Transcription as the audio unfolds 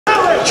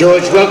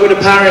George, welcome to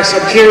Paris.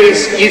 I'm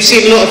curious, you've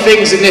seen a lot of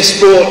things in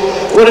this sport.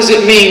 What does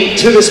it mean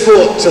to the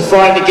sport to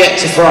finally get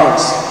to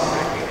France?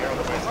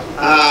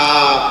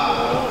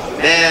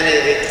 Man,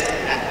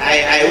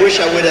 I wish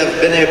I would have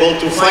been able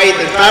to fight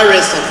in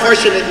Paris.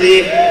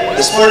 Unfortunately,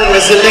 the sport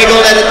was illegal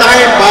at the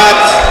time,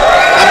 but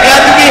I'm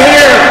glad to be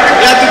here.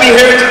 I'm glad to be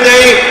here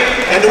today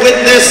and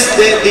witness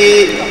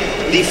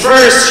the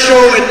first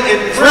show in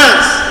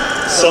France.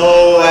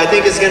 So I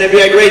think it's going to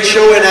be a great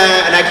show, and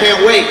I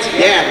can't wait.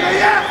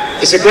 Yeah.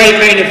 It's a great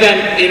main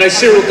event. You know,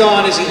 Cyril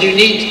Gane is a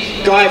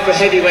unique guy for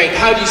heavyweight.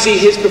 How do you see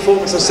his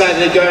performance on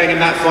Saturday going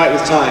in that fight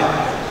with time?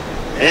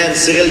 And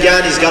Cyril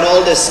Gane, he's got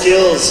all the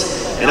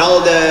skills and all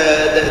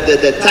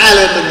the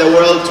talent in the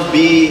world to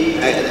be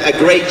a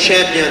great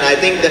champion. I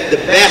think that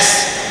the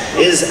best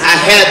is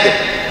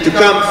ahead to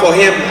come for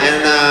him,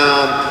 and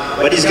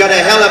but he's got a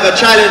hell of a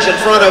challenge in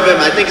front of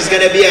him. I think it's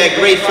going to be a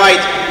great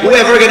fight.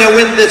 Whoever going to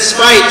win this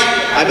fight,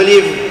 I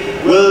believe,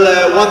 will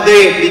one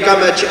day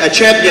become a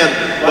champion.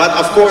 But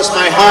of course,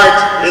 my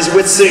heart is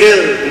with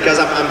Cyril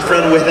because I'm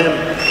friend with him.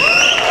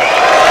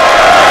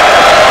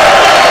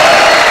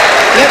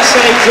 Let's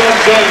say John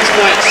Jones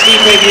fights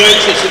St-Pierre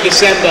in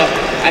December,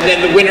 and then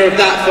the winner of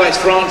that fights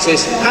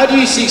Francis. How do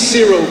you see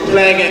Cyril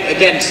playing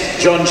against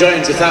John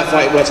Jones if that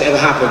fight were to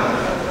ever happen?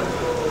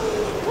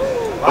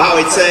 Wow,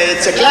 it's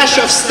a clash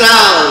of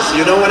styles.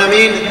 You know what I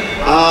mean?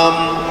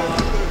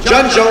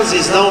 John Jones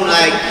is known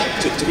like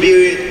to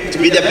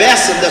be the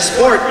best in the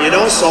sport, you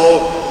know.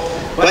 So,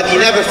 but he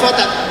never fought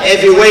at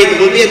heavyweight.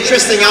 It will be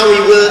interesting how he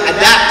will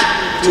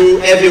adapt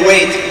to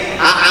heavyweight.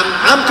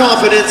 I'm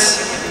confident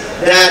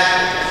that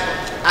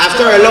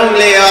after a long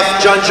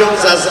layoff, John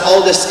Jones has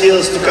all the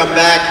skills to come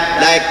back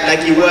like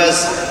he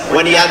was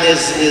when he had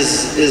his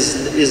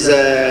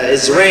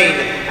reign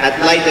at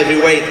light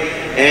heavyweight.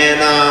 And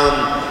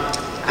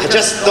I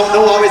just don't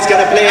know how it's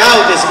gonna play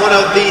out. It's one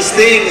of these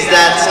things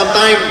that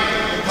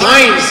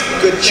sometimes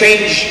could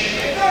change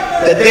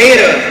the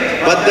data,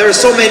 but there are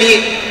so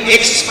many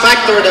X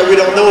factors that we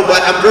don't know.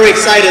 But I'm very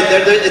excited.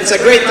 It's a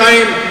great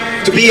time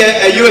to be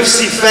a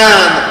UFC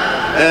fan,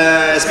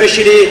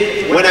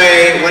 especially when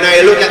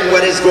I look at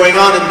what is going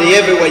on in the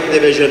heavyweight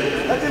division.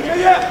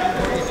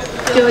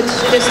 George,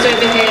 just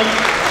over here.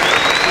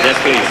 Yes,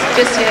 please.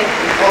 Just here.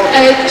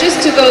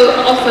 Just to go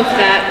off of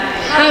that,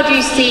 how do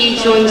you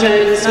see John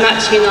Jones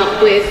matching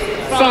up with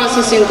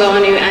Francis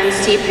Ngannou and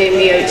Stipe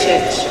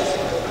Miocic?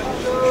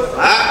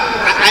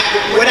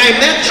 When I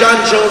met John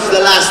Jones the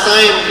last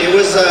time, it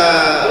was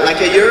like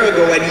a year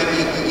ago, and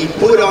he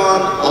put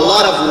on a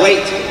lot of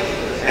weight,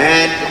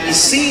 and he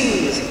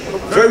seemed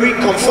very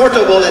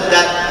comfortable at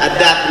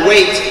that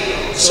weight.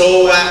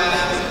 So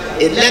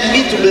it led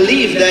me to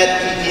believe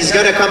that he's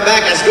going to come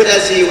back as good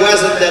as he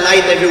was in the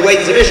light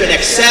heavyweight division,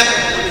 except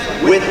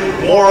with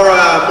more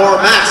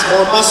mass,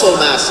 more muscle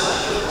mass.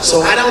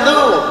 So I don't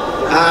know.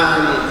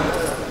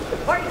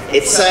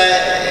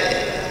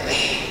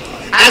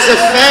 As a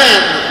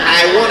fan,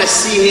 I want to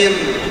see him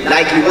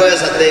like he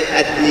was at the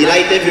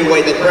light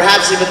heavyweight, and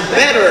perhaps even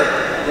better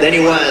than he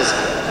was.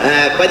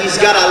 But he's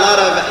got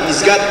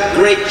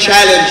great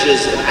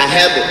challenges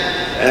ahead.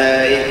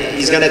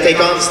 He's going to take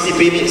on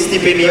Stipe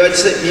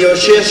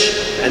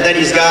Miocic, and then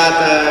he's got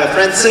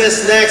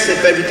Francis next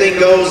if everything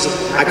goes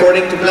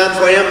according to plan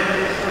for him.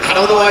 I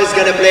don't know how it's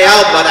going to play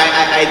out, but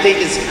I think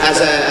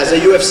as a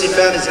UFC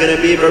fan, it's going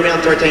to be a very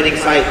entertaining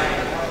fight.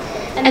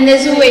 And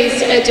there's always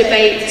a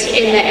debate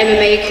in the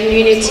MMA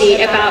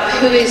community about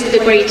who is the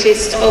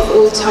greatest of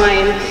all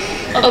time.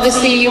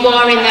 Obviously you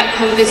are in that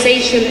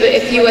conversation, but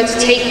if you were to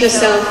take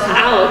yourself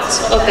out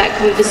of that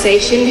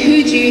conversation,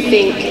 who do you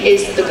think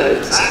is the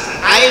GOAT?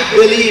 I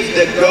believe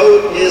the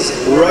GOAT is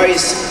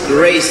Royce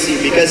Gracie,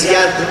 because he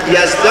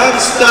has done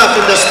stuff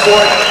in the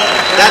sport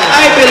that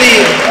I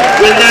believe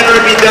will never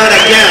be done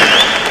again.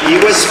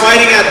 He was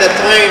fighting at the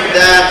time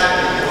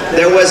that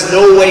there was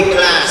no weight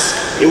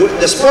class.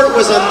 The sport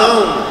was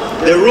unknown,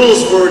 the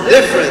rules were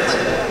different,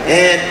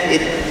 and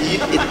it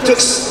took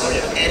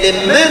an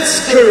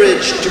immense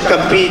courage to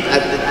compete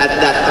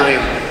at that time.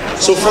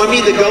 So for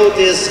me, the GOAT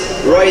is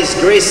Royce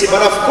Gracie.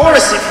 But of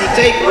course, if you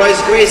take Royce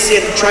Gracie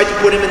and try to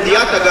put him in the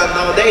octagon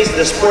nowadays,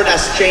 the sport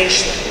has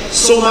changed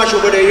so much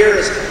over the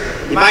years.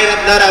 He might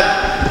not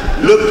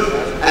have looked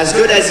as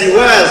good as he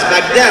was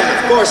back then,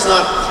 of course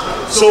not.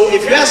 So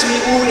if you ask me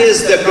who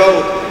is the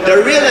GOAT,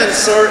 the real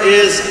answer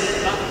is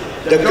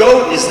the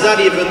GOAT is not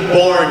even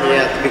born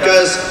yet,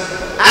 because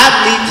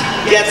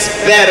athlete gets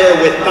better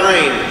with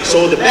time.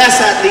 So the best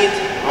athletes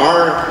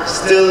are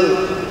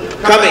still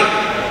coming.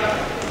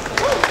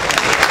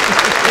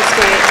 That's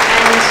great.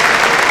 And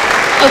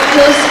of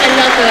course,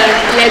 another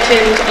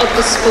legend of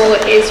the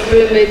sport is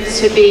rumoured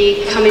to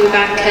be coming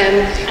back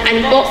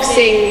and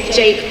boxing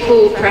Jake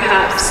Paul,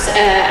 perhaps,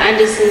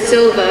 Anderson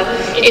Silva.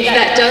 If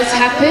that does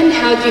happen,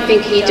 how do you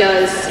think he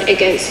does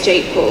against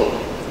Jake Paul?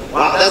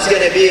 Wow, that's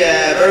going to be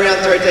a very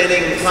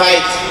entertaining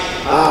fight.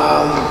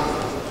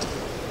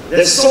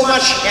 There's so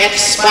much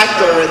X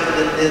factor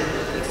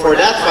for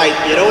that fight.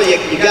 You know,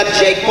 you got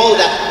Jake Paul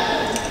that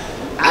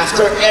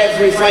after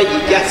every fight he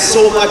gets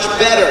so much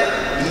better.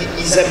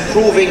 he's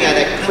improving at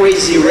a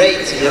crazy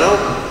rate, you know.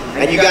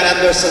 And you got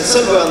Anderson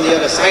Silva on the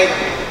other side,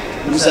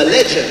 who's a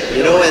legend,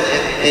 you know,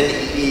 and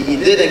he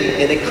did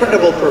an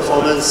incredible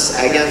performance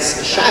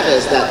against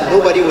Chavez that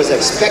nobody was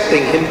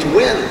expecting him to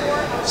win.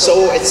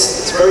 So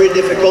it's very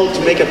difficult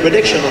to make a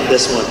prediction on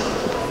this one.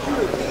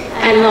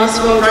 And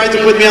last one. Trying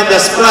to put me on the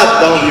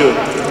spot, don't you?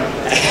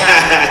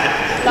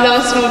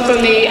 Last one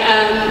from me.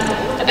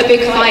 A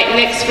big fight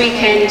next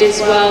weekend as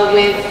well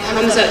with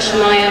Khamzat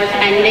Chimaev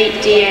and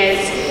Nate Diaz.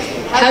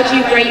 How do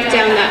you break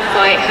down that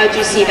fight? How do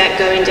you see that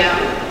going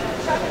down?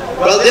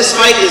 Well, this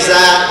fight is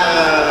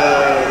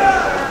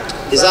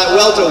at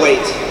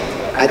welterweight.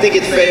 I think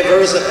it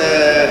favors,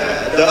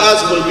 the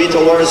odds will be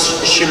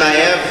towards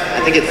Chimaev.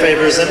 I think it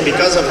favors him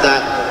because of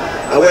that.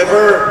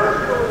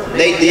 However,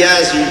 Nate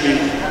Diaz,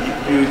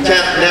 you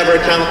can't never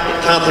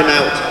count him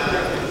out.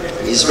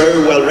 He's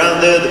very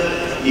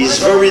well-rounded, he's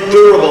very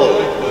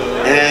durable,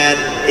 and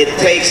it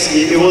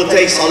will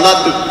take a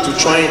lot to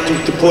try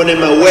to put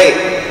him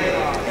away.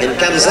 And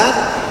Khamzat,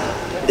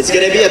 it's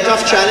going to be a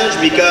tough challenge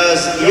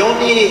because he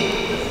only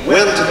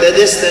went to the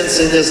distance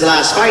in his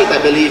last fight,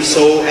 I believe.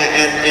 So,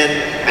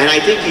 and I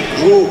think he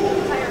grew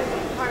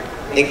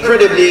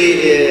incredibly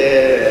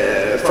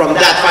from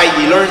that fight.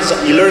 He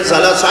learns a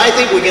lot. So I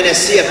think we're going to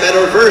see a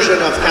better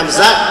version of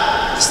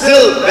Khamzat,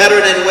 still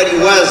better than what he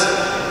was.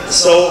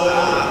 So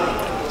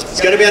it's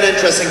going to be an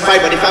interesting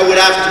fight. But if I would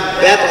have to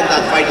bet on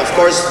that fight, of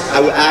course, I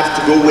would have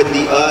to go with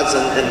the odds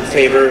and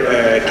favor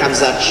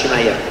Khamzat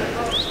Chimaev.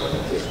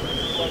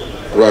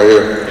 Right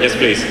here. Yes,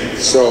 please.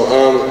 So,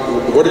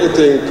 what do you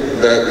think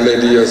that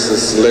Nate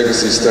Diaz's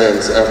legacy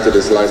stands after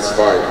this last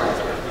fight?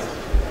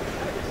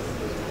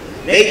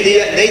 Nate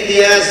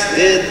Diaz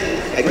did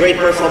a great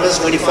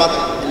performance when he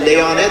fought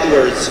Leon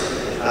Edwards.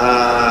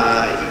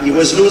 He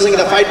was losing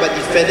the fight, but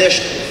he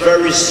finished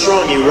very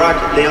strong. He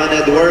rocked Leon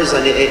Edwards,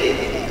 and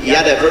he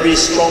had a very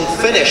strong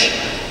finish.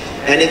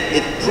 And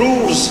it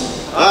proves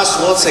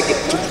us once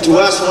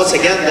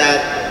again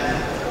that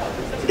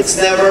it's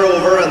never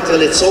over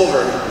until it's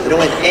over, you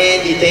know, and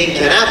anything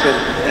can happen.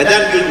 And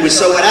then we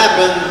saw what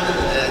happened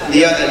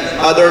the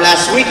other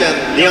last weekend.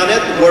 Leon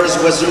Edwards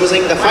was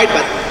losing the fight,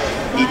 but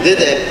he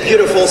did a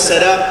beautiful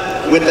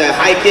setup with a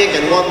high kick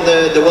and won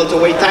the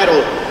welterweight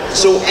title.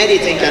 So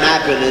anything can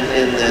happen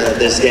in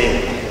this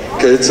game.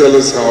 Can you tell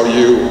us how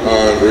you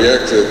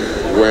reacted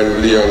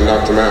when Leon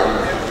knocked him out?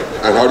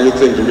 And how do you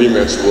think the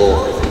rematch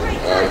will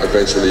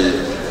eventually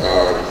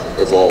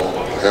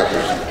happen?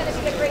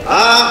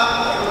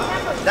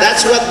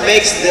 That's what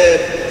makes the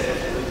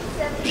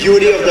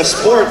beauty of the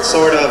sport,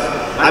 sort of.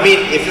 I mean,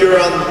 if you're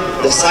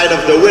on the side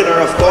of the winner,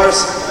 of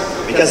course,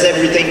 because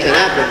everything can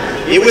happen.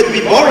 It would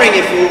be boring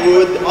if we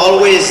would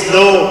always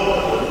know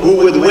who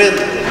would win.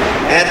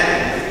 And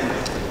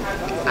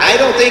I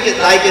don't think it,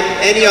 like in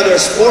any other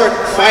sport,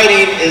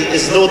 fighting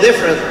is no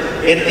different.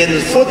 In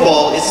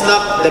football, it's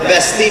not the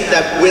best team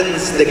that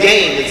wins the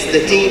game. It's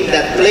the team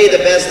that play the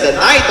best the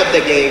night of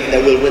the game that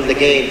will win the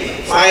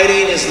game.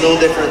 Fighting is no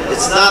different.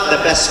 It's not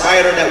the best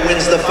fighter that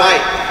wins the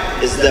fight.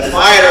 It's the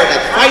fighter that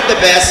fight the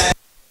best.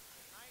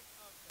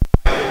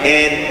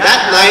 And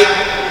that night,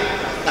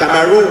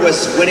 Kamaru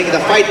was winning the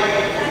fight,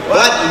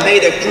 but he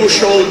made a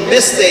crucial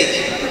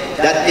mistake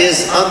that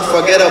is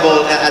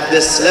unforgettable at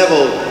this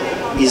level.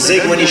 He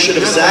zigged when he should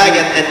have zagged,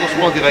 and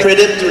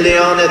credit to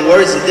Leon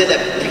Edwards, he did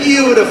a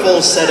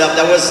beautiful setup.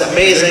 That was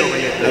amazing,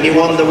 and he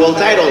won the world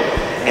title.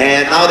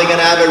 And now they're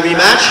gonna have a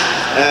rematch,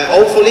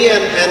 hopefully,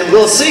 and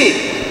we'll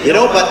see. You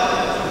know, but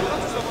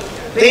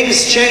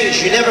things change.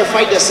 You never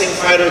fight the same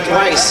fighter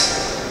twice.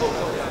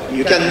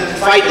 You can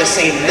fight the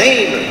same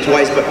name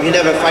twice, but you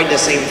never fight the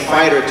same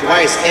fighter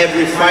twice.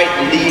 Every fight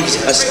leaves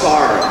a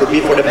scar. It could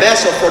be for the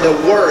best or for the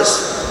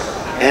worst.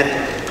 And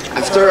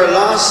after a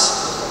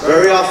loss,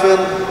 very often,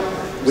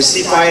 we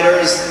see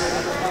fighters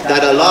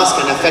that a loss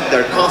can affect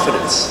their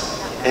confidence.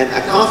 And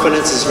a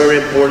confidence is very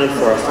important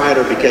for a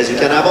fighter because you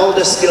can have all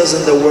the skills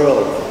in the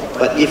world,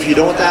 but if you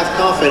don't have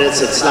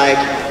confidence, it's like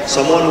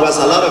someone who has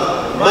a lot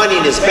of money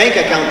in his bank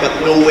account but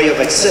no way of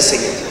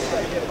accessing it.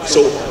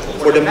 So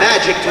for the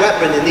magic to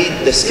happen, you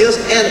need the skills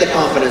and the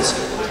confidence.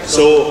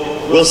 So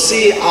we'll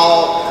see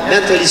how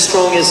mentally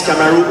strong is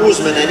Kamaru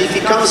Usman, and if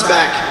he comes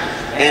back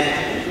and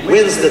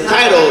wins the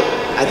title,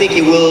 I think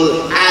he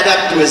will add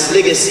up to his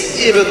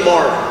legacy even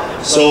more.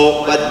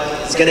 So, but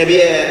it's going to be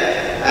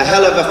a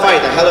hell of a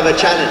fight, a hell of a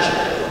challenge.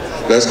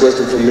 Last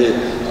question from me.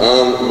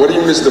 What do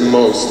you miss the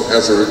most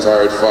as a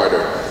retired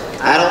fighter?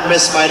 I don't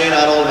miss fighting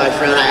at all, my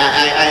friend.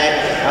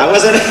 I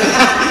wasn't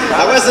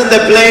I was in the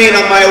plane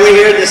on my way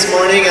here this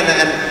morning, and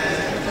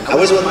I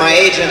was with my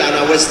agent, and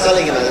I was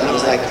telling him, I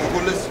was like,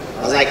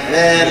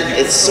 man,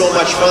 it's so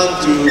much fun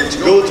to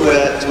go to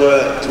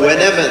an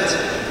event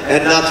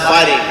and not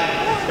fighting.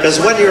 Because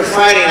when you're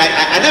fighting,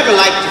 I never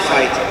like to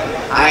fight.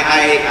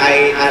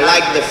 I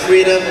like the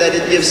freedom that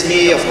it gives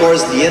me, of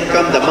course, the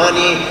income, the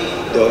money,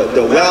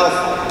 the wealth,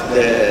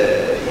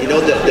 the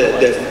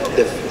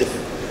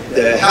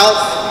the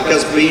health,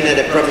 because being a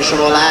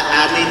professional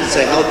athlete, it's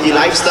a healthy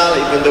lifestyle,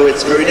 even though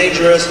it's very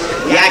dangerous.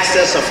 The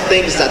access of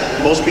things that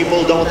most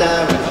people don't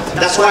have.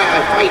 That's why I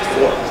fight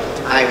for.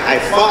 I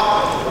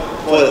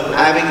fought for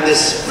having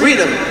this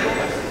freedom.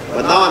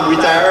 But now I'm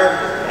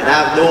retired and I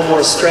have no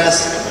more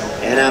stress,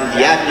 and I'm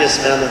the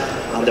happiest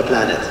man on the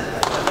planet.